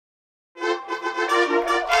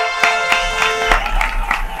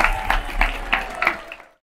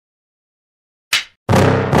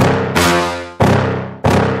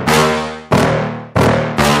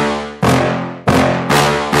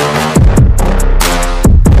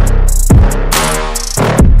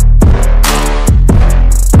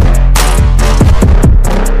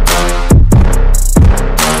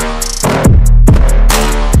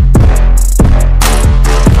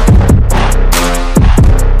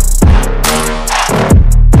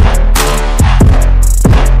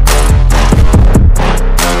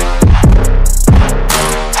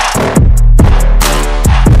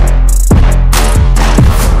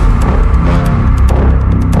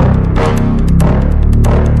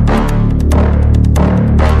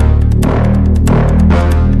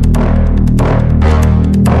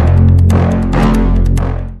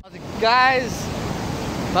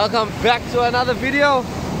Welcome back to another video.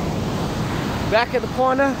 Back at the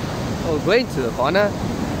corner, or going to the corner.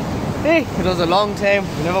 Hey, it was a long time,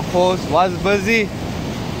 we never posted, was busy.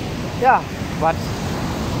 Yeah, but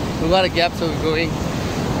we got a gap, so we're going.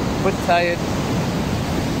 A bit tired.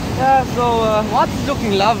 Yeah, so what's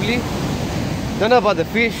looking lovely. Don't know about the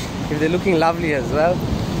fish, if they're looking lovely as well.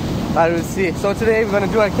 But we'll see. So today we're gonna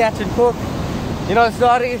do a catch and cook. You know the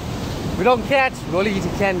story, we don't catch, we only eat a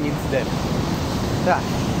candy instead. Yeah.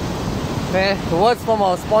 The words from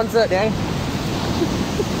our sponsor, Dan.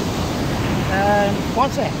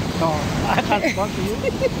 Sponsor? No, I can't sponsor you.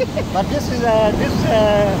 But this is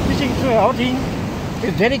fishing outing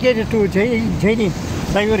is dedicated to Jaden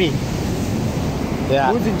Sayuri.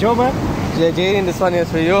 Yeah. Who's in Joburg? Jaden, this one is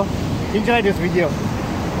for you. Enjoy this video.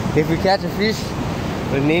 If we catch a fish,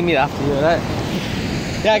 we'll name it after you, right?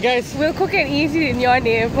 Yeah, guys. We'll cook and eat it in your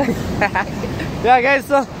name. Yeah, guys,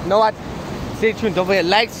 so you know what? Stay tuned. Don't forget to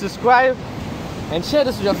like, subscribe, and share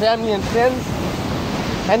this with your family and friends.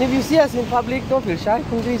 And if you see us in public, don't feel shy.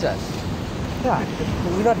 Come greet us. Yeah,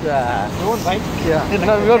 we're not. We won't bite. Yeah,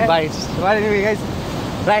 no, we won't bite. But anyway, guys,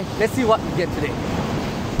 right? Let's see what we get today.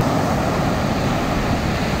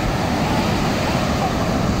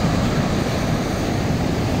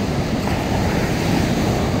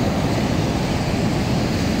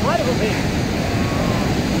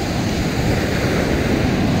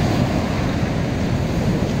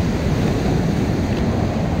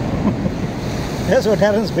 That's what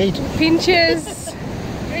happens, bait. Pinches.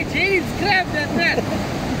 Hey, Jaden, grab that net.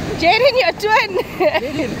 Jaden, your twin.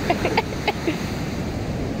 Jaden.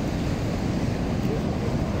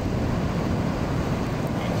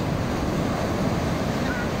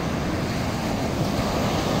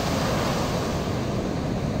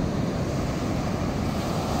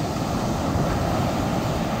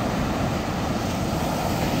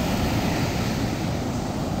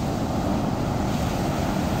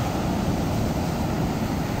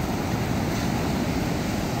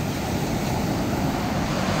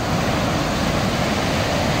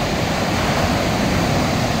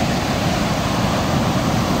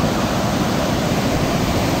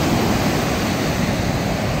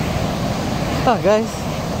 Oh, guys,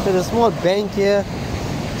 there's a small bank here.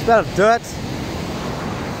 It's a lot of dirt.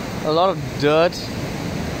 A lot of dirt.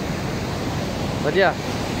 But yeah,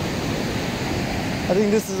 I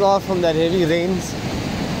think this is all from that heavy rains.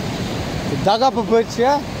 It dug up a bit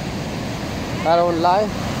here. I don't lie.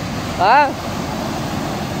 Huh?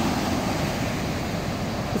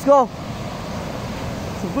 Let's go.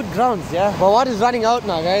 Some good grounds, yeah. But water is running out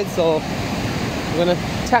now, guys. So we're gonna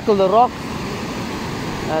tackle the rock.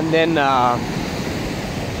 And then,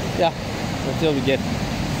 yeah, until we get.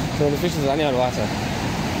 So the fish is running out of water.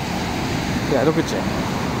 Yeah, look at you.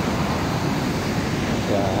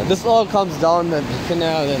 Yeah, this all comes down the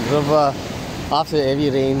canal and river after the heavy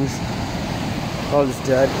rains. All this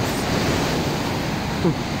dirt.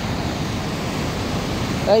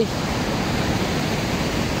 Hey.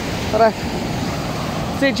 Alright.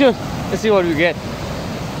 Stay tuned. Let's see what we get.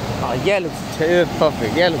 Oh, yeah, looks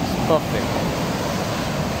perfect. Yeah, looks perfect.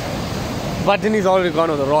 But then he's already gone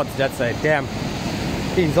on the rods that side. Damn.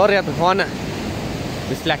 He's already at the corner.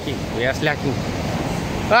 We're slacking. We are slacking.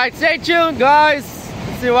 Alright, stay tuned, guys.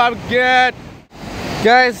 Let's see what we get.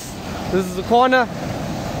 Guys, this is the corner.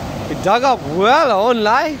 It dug up well, I won't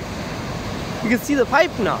lie. You can see the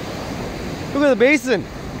pipe now. Look at the basin.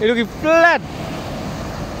 It's looking flat.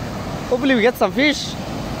 Hopefully we get some fish.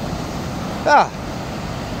 Yeah.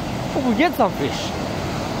 Hope we get some fish.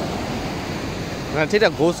 I'm gonna take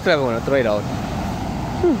that ghost crab and I'm gonna throw it out.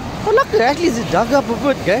 Oh, look, at least it dug up a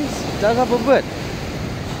bit, guys. It dug up a bit.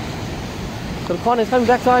 So the corner is coming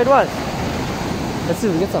back to how it was. Let's see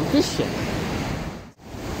if we get some fish here.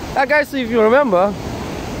 Yeah, guys, so if you remember,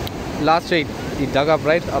 last week it dug up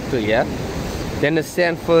right up to here. Then the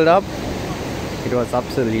sand filled up. It was up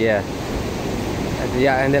to here. And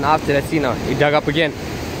yeah, and then after that, see now, it dug up again.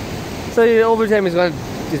 So over time it's gonna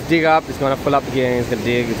just dig up, it's gonna fill up again, it's gonna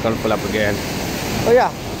dig, it's gonna fill up again. Oh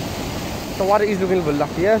yeah, the water is looking a little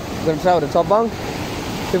lucky here. We're going to try with the top bunk.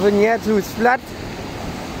 Even here too, it's flat.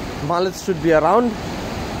 Mullets should be around.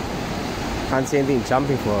 Can't see anything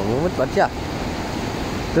jumping for a moment, but yeah.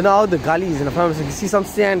 Don't know how the gully is in the front. So you can see some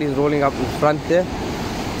sand is rolling up in front there.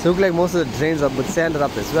 So look like most of the drains are but sanded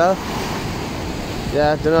up as well.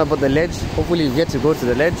 Yeah, don't know about the ledge. Hopefully we get to go to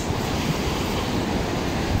the ledge.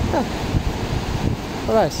 Yeah.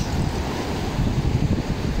 Alright.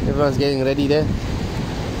 Everyone's getting ready there.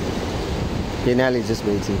 Kaale is just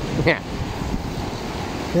waiting. Yeah.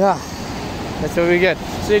 That's what we get.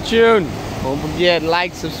 Stay tuned. Don't forget,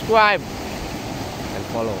 like, subscribe, and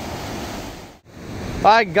follow.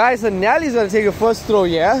 Alright guys, so Nelly's gonna take the first throw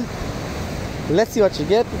here. Let's see what she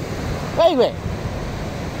get. Wait.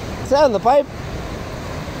 Set on the pipe.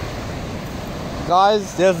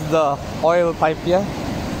 Guys, there's the oil pipe here.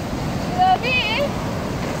 It'll be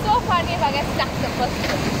so funny if I get stuck the first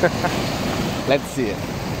one. Let's see it.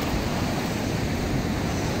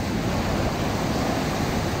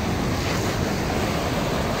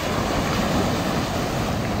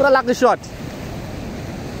 Put a lucky shot.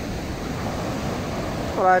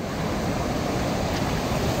 Alright.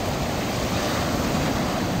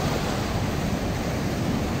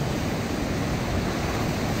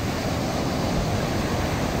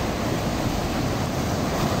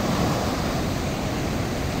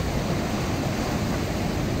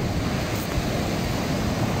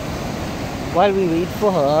 While we wait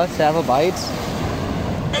for her to have a bite.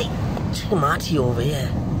 Hey, Marty over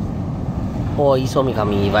here. Oh, he saw me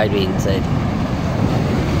coming. He might be inside.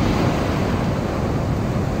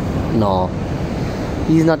 No,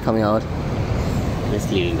 he's not coming out. Let's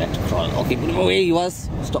leave him back to crawl. Okay, put him away. He was.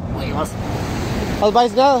 Stop where he was. All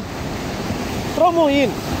bites now. Throw more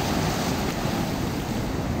in.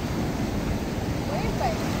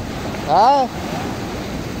 Ah.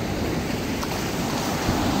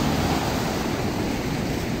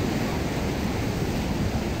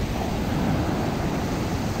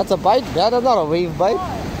 That's a bite, Dad. That's not a wave bite.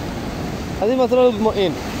 I think I'll throw a little more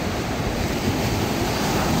in.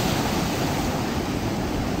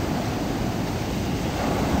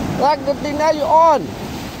 Like the thing, now you're on.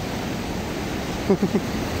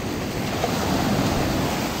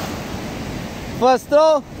 First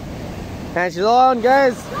throw. And she's on,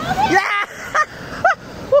 guys. Yeah!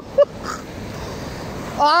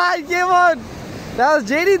 Alright, come on. That was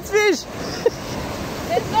Jaden's fish.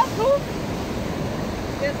 There's no proof.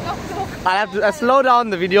 There's no proof. I have to slow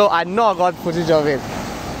down the video. I know I got footage of it.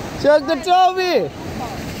 Check the Toby.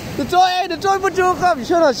 The Toby put you up. You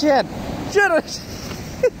should have shared.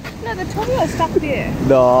 No, the Toby was stuck there.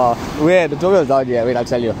 No. Wait, the Toby was down here. Wait, I'll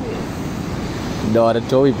tell you. No, the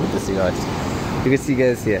Toby put this thing out. You can see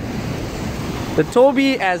guys here. The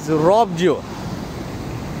Toby has robbed you.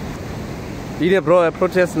 You need a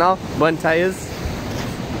protest now. Burn tires.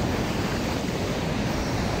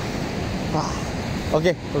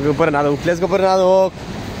 Okay, we're gonna put another hook. Let's go put another hook.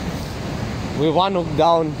 We're one hook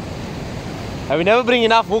down. And we never bring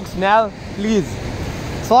enough hooks now. Please.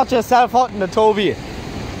 Sort yourself out in the Toby.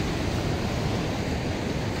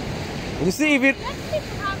 You see if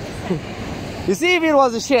it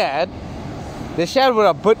was a shed, the shed would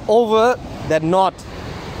have put over that knot.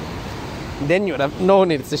 Then you would have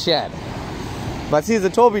known it's a shed. But see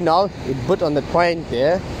the Toby now, it put on the point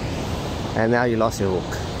there, and now you lost your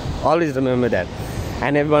hook. Always remember that.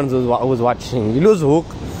 And everyone who's watching, you lose a hook,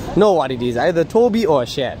 know what it is, either Toby or a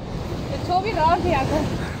shed. The Toby around here.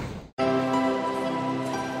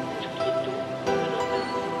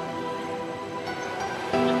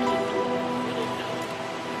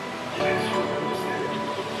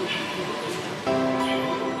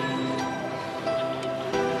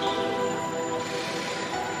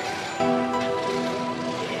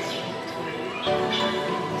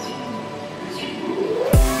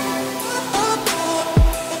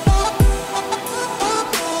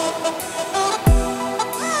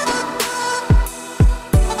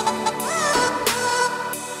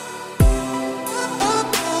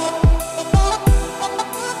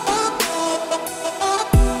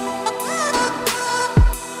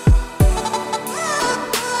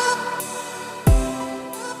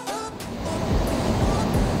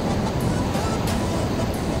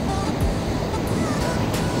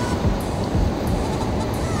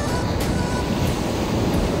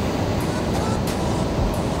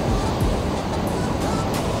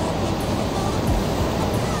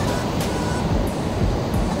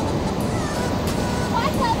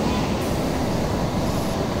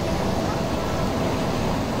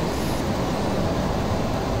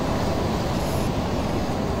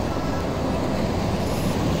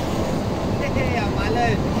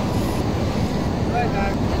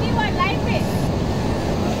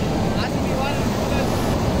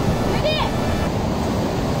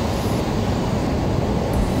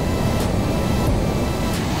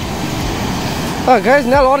 Oh guys,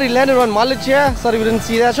 Nell already landed on mullet here. Sorry we didn't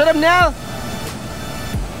see that. Shut up Nell!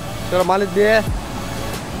 Got a mullet there.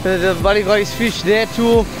 The buddy got his fish there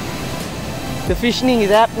too. The fishing is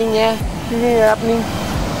happening, yeah. Fishing is happening.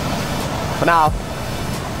 For now.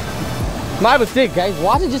 My mistake guys,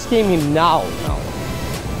 water just came in now.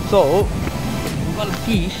 So, we got a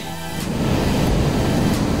fish.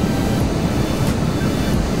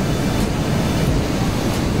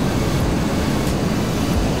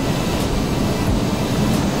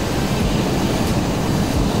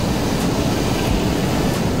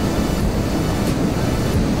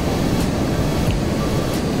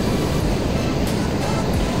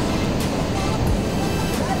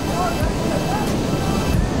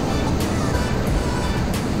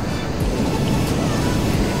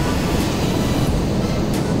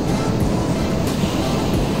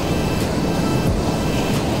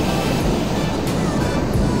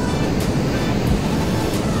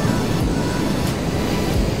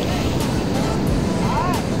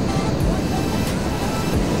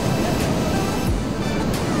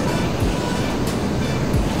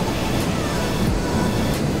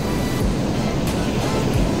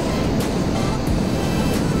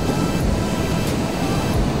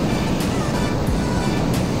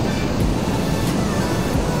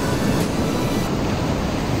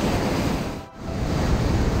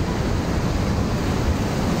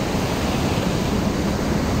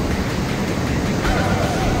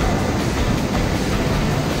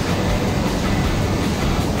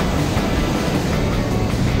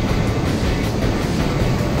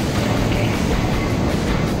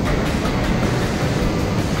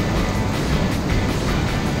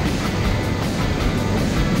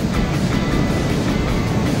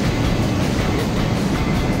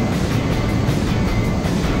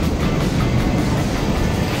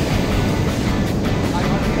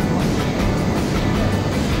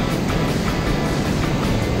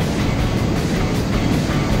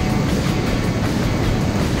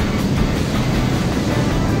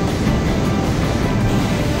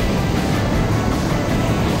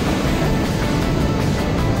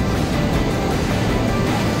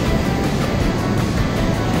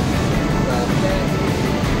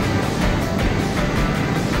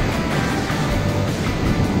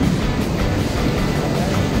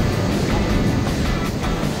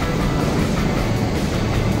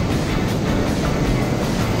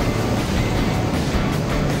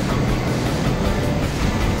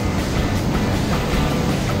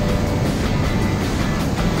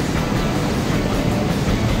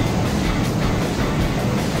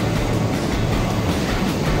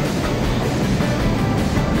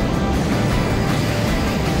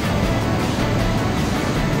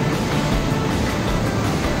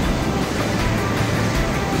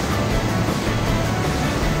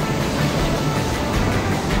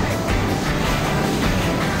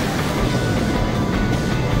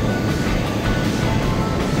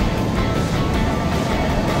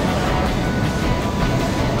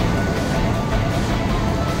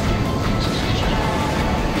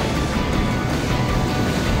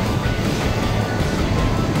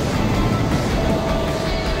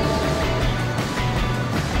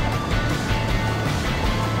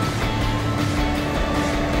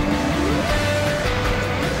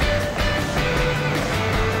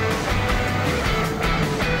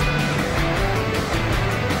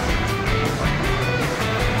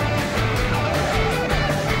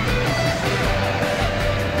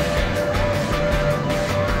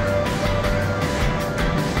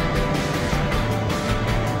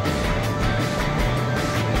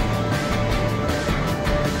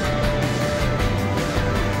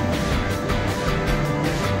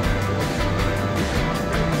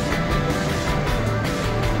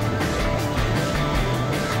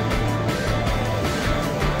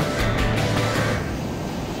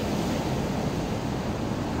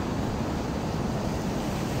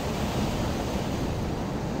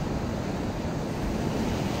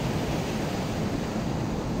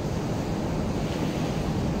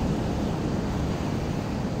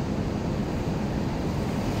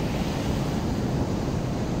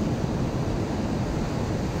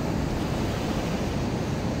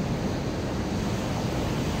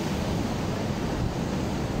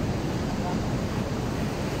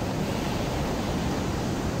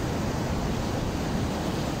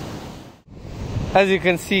 As you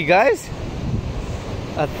can see, guys,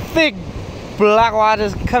 a thick black water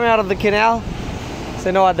is coming out of the canal. So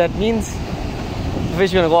you know what that means? The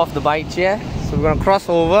fish are gonna go off the bite here. So we're gonna cross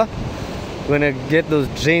over. We're gonna get those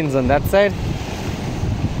drains on that side.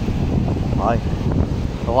 Hi.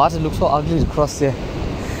 The water looks so ugly to cross there.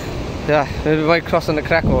 Yeah, maybe we might cross on the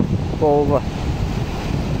crack or go over.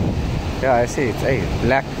 Yeah, I see it's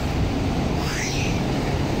black.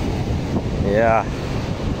 Yeah.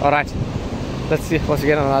 Alright. Let's see what we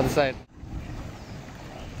get on the other side.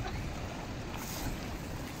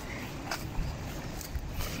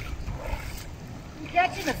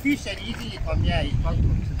 Catching the fish and eating it from here is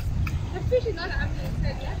possible. The fish is not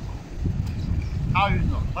inside yet. How you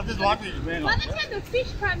know? But this water is very By long. the time the fish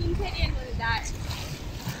come inside, you're gonna die.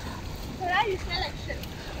 So now you smell like shit.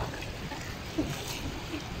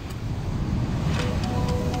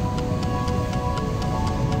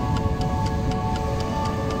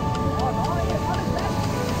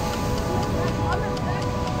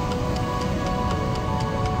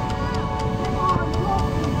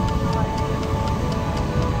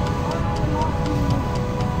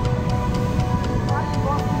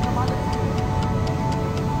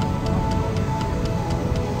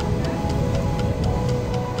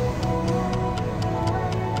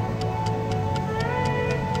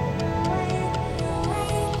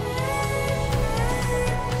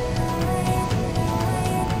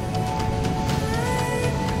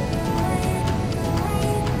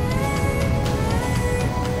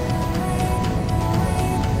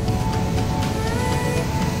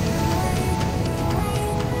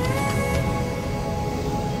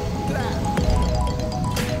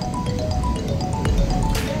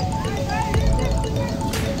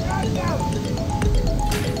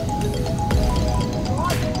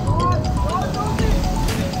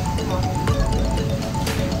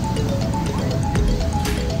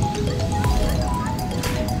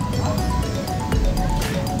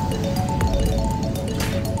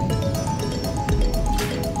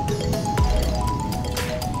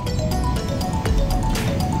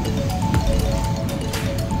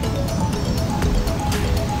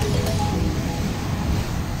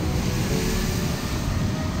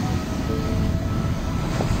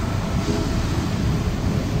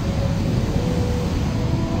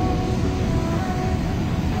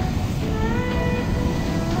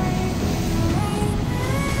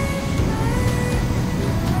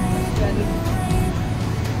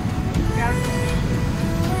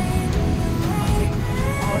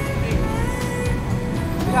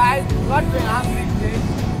 Guys, not been hungry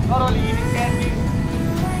today. Not only eating candy,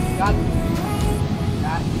 got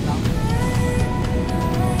that stuff.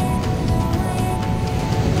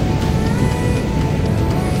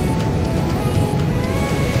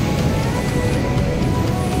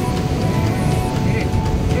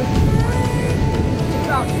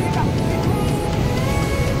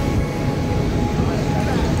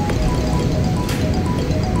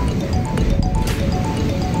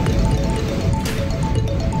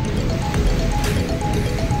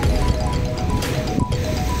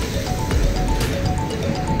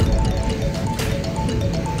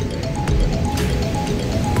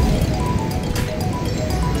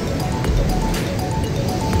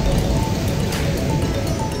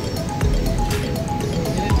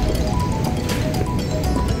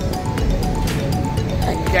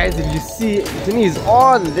 Guys, if you see, to me, it's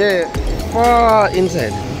all there, far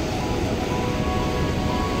inside.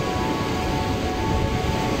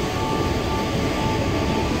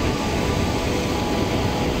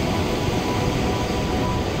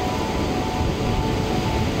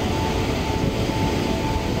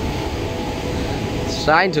 It's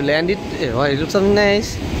trying to land it. Oh, it looks something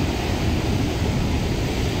nice.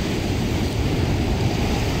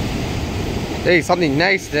 Hey, something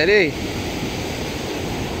nice there, eh?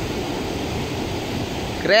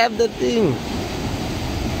 Grab the thing.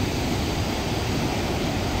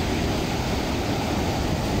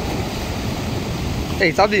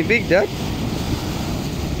 Hey, something big there.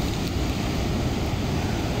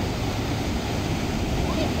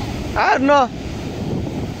 I don't know.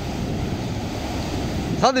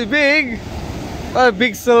 Something big. A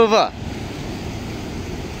big silver.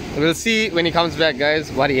 We'll see when he comes back,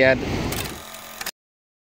 guys, what he had.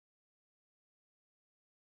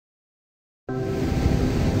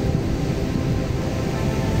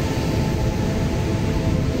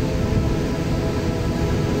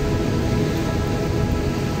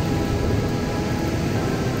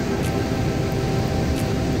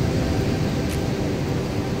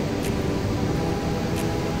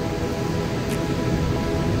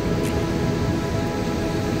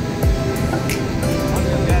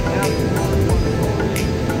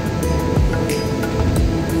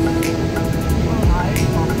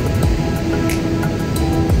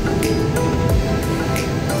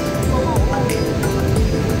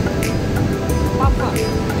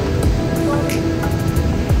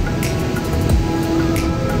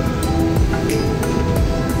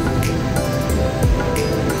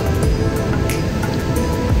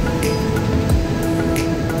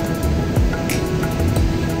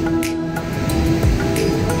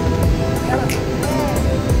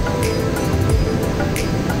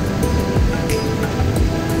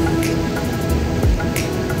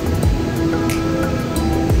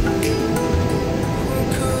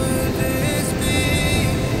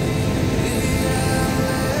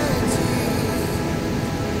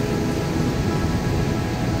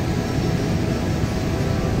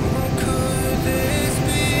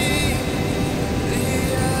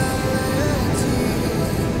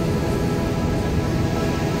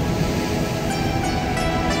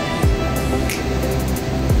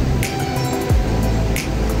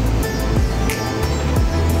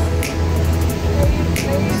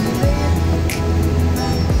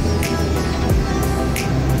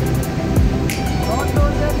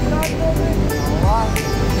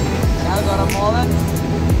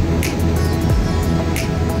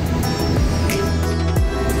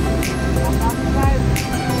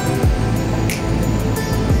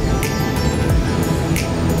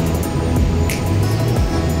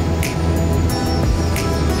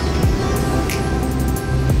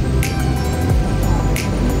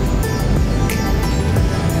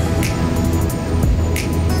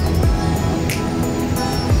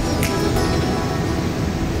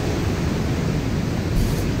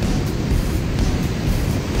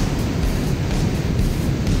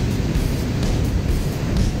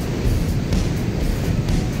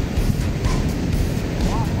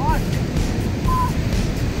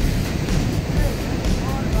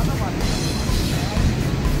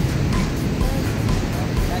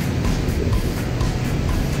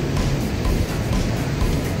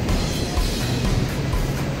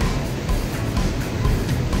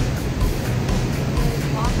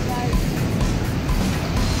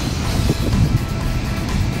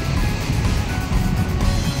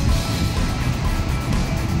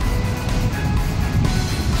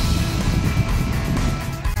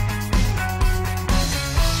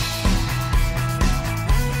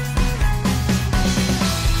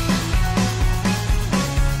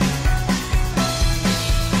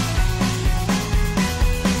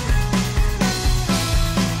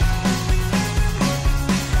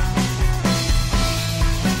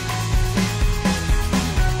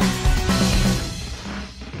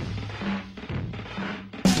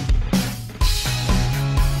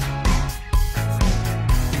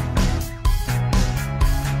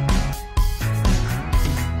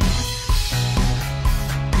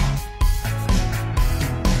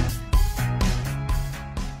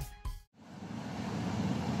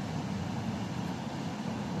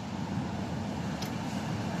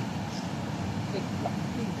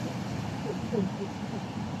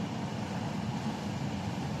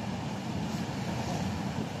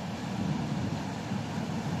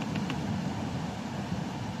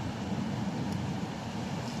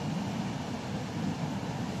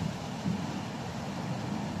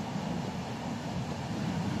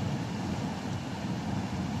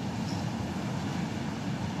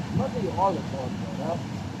 see all the prawns.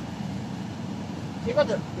 Take out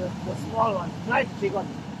the small one. Try to take out.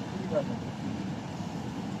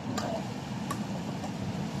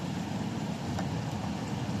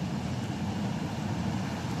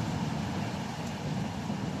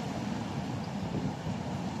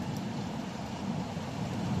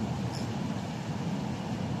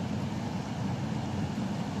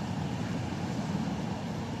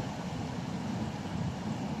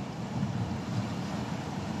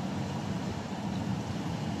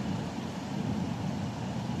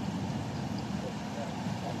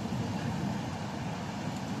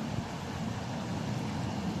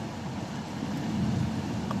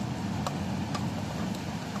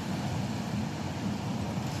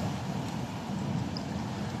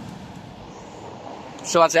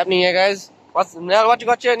 So what's happening here, guys? Nell, what you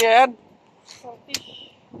got here in your head? Some fish.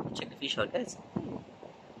 Check the fish out, guys.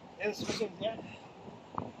 There's fish in there.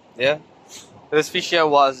 Yeah. This fish here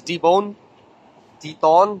was deboned,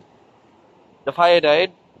 dethorned, the fire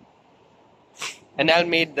died, and Nell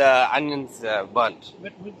made the onions burnt.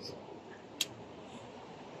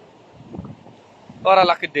 What a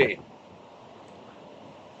lucky day.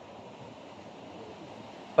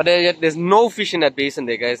 But there's no fish in that basin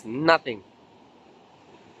there, guys. Nothing.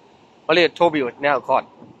 Only a Toby with Nell caught.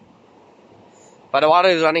 But the water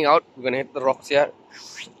is running out. We're gonna hit the rocks here.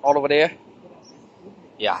 All over there.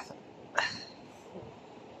 Yeah.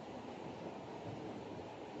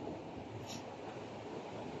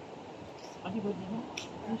 Oh,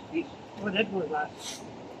 that was last.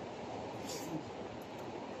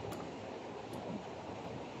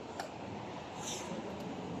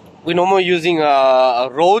 We're no more using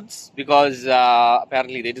Rhodes because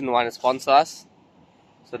apparently they didn't want to sponsor us.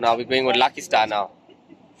 So now we're going with Lucky Star now.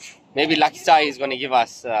 Maybe Lucky Star is going to give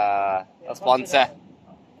us a sponsor.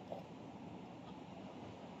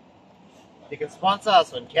 They can sponsor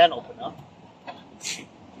us when can open up.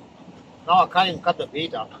 Now I can't even cut the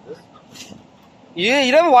bait after this. Yeah,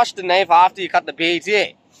 you never wash the knife after you cut the bait,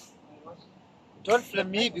 yeah? Don't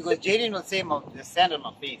film me because Jaden will say there's sand on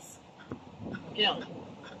my face. Okay.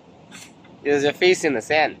 There's your face in the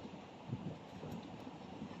sand.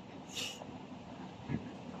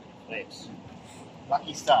 Right.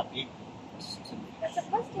 Lucky Star, big. That's the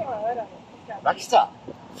first time I heard of it. Lucky Star.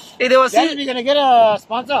 Hey, they were Then saying, we're gonna get a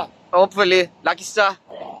sponsor. hopefully, Lucky Star.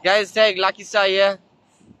 Guys, tag Lucky Star here.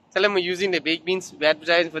 Tell them we're using the baked beans. We're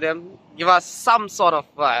advertising for them. Give us some sort of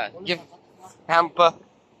gift hamper.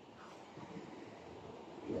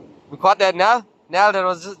 We caught that now. Now that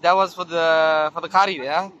was for the curry,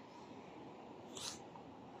 yeah.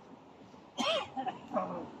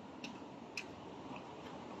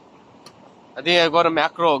 I think I got a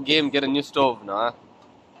macro game. Get a new stove, no?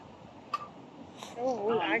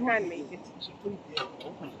 Oh, I can't make it.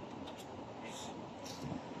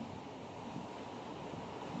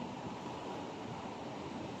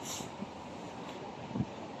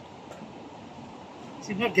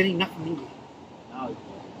 She's not getting enough meat. Now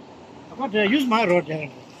I've got to use my rod there.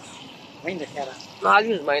 Find the carrot. No, I'll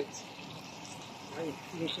use mine.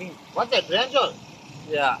 What's that, brinjal?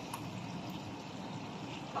 Yeah.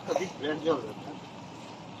 That's a big brinjal.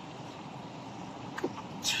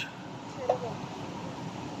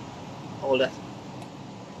 Hold it.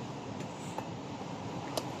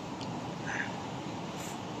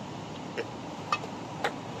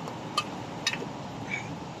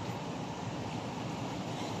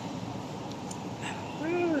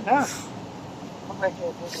 Huh? I'm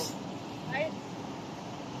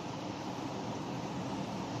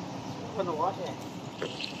gonna wash it.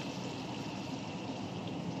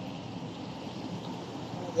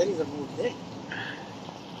 Oh, there is a mood there.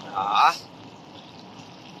 Ah.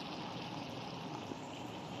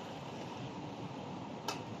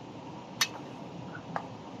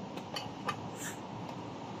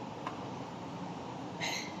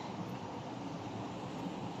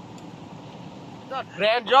 Not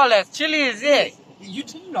brinjal, that's chillies, eh? You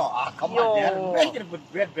didn't know? Ah, come Yo. on, Dad. Where are you gonna put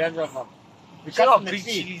red brinjal from? We Check cut out from the big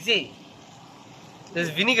tree. chilies, eh? There's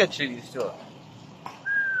vinegar chilies too.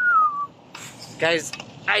 Guys,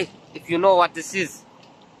 if you know what this is,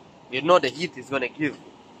 you know the heat is gonna give.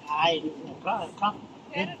 Come.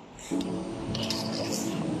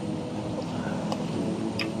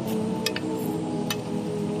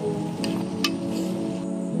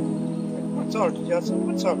 Put salt, Justin.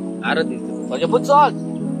 Put salt. I don't think so. You put salt.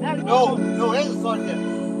 No, where's the salt there?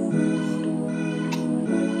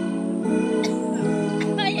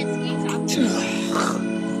 I escaped after.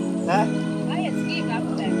 Huh? I escaped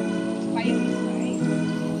after that. Fire was right.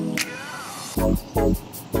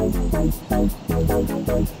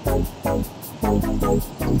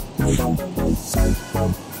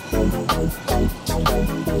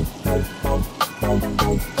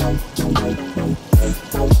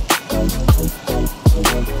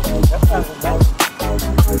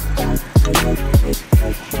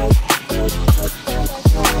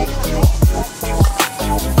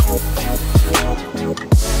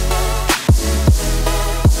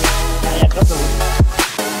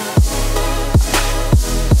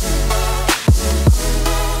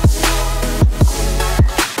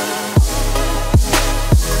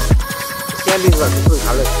 Candies are different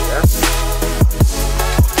colors, yeah?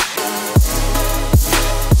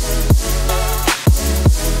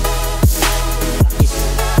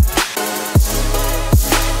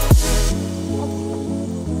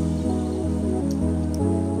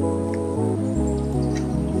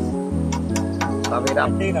 Stop it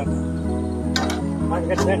up.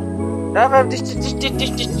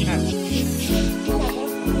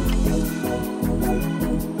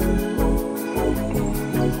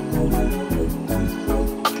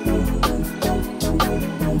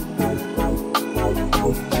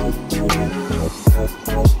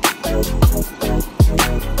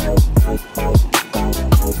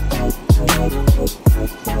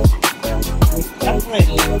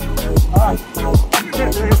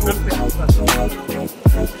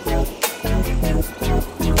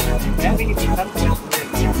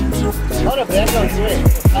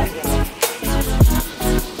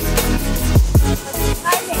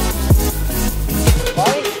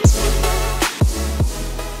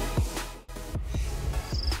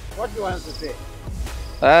 What do you want us to say?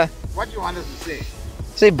 What do you want us to say?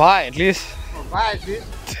 Say bye at least. Oh, bye, please.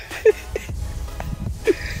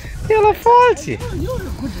 You're faulty.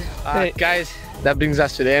 Alright guys, that brings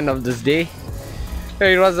us to the end of this day.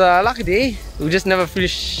 It was a lucky day. We just never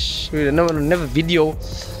finished, we never video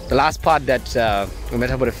the last part that we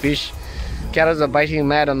met up with a fish. Carrots are biting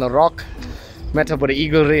mad on the rock. Met up with an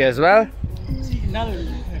eagle ray as well.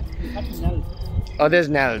 Oh, there's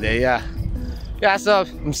Nell there, yeah. Yeah, so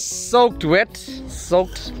I'm soaked wet,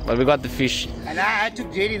 but we got the fish. And I took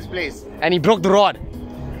Jaden's place. And he broke the rod.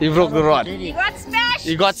 He broke the rod. He got smashed.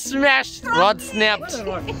 He got smashed. Rod snapped.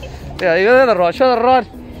 Yeah, you know the rod. Show the rod.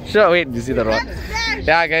 Show. Wait, you see the rod?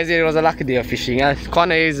 Yeah, guys, it was a lucky day of fishing.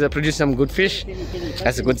 Connor is producing some good fish.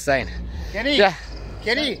 That's a good sign. Kenny, Yeah.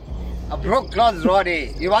 Kenny, a broke cloth rod,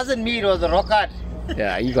 eh? It wasn't me, it was the rock art.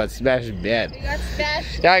 Yeah, he got smashed bad. He got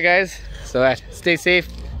smashed. Yeah, guys. So stay safe.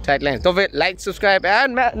 Tight lines. Don't forget, like, subscribe,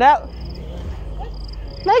 and now.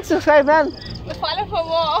 Like, subscribe, man. We follow for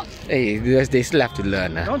more. Hey, they still have to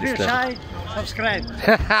learn. Don't be shy, subscribe.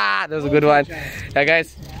 That was a good one. Yeah,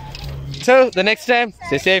 guys. So, the next time,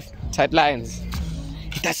 stay safe, tight lines.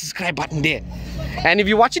 Hit that subscribe button there. And if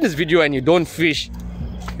you're watching this video and you don't fish,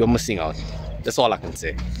 you're missing out. That's all I can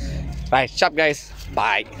say. Right, chop, guys.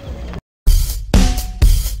 Bye.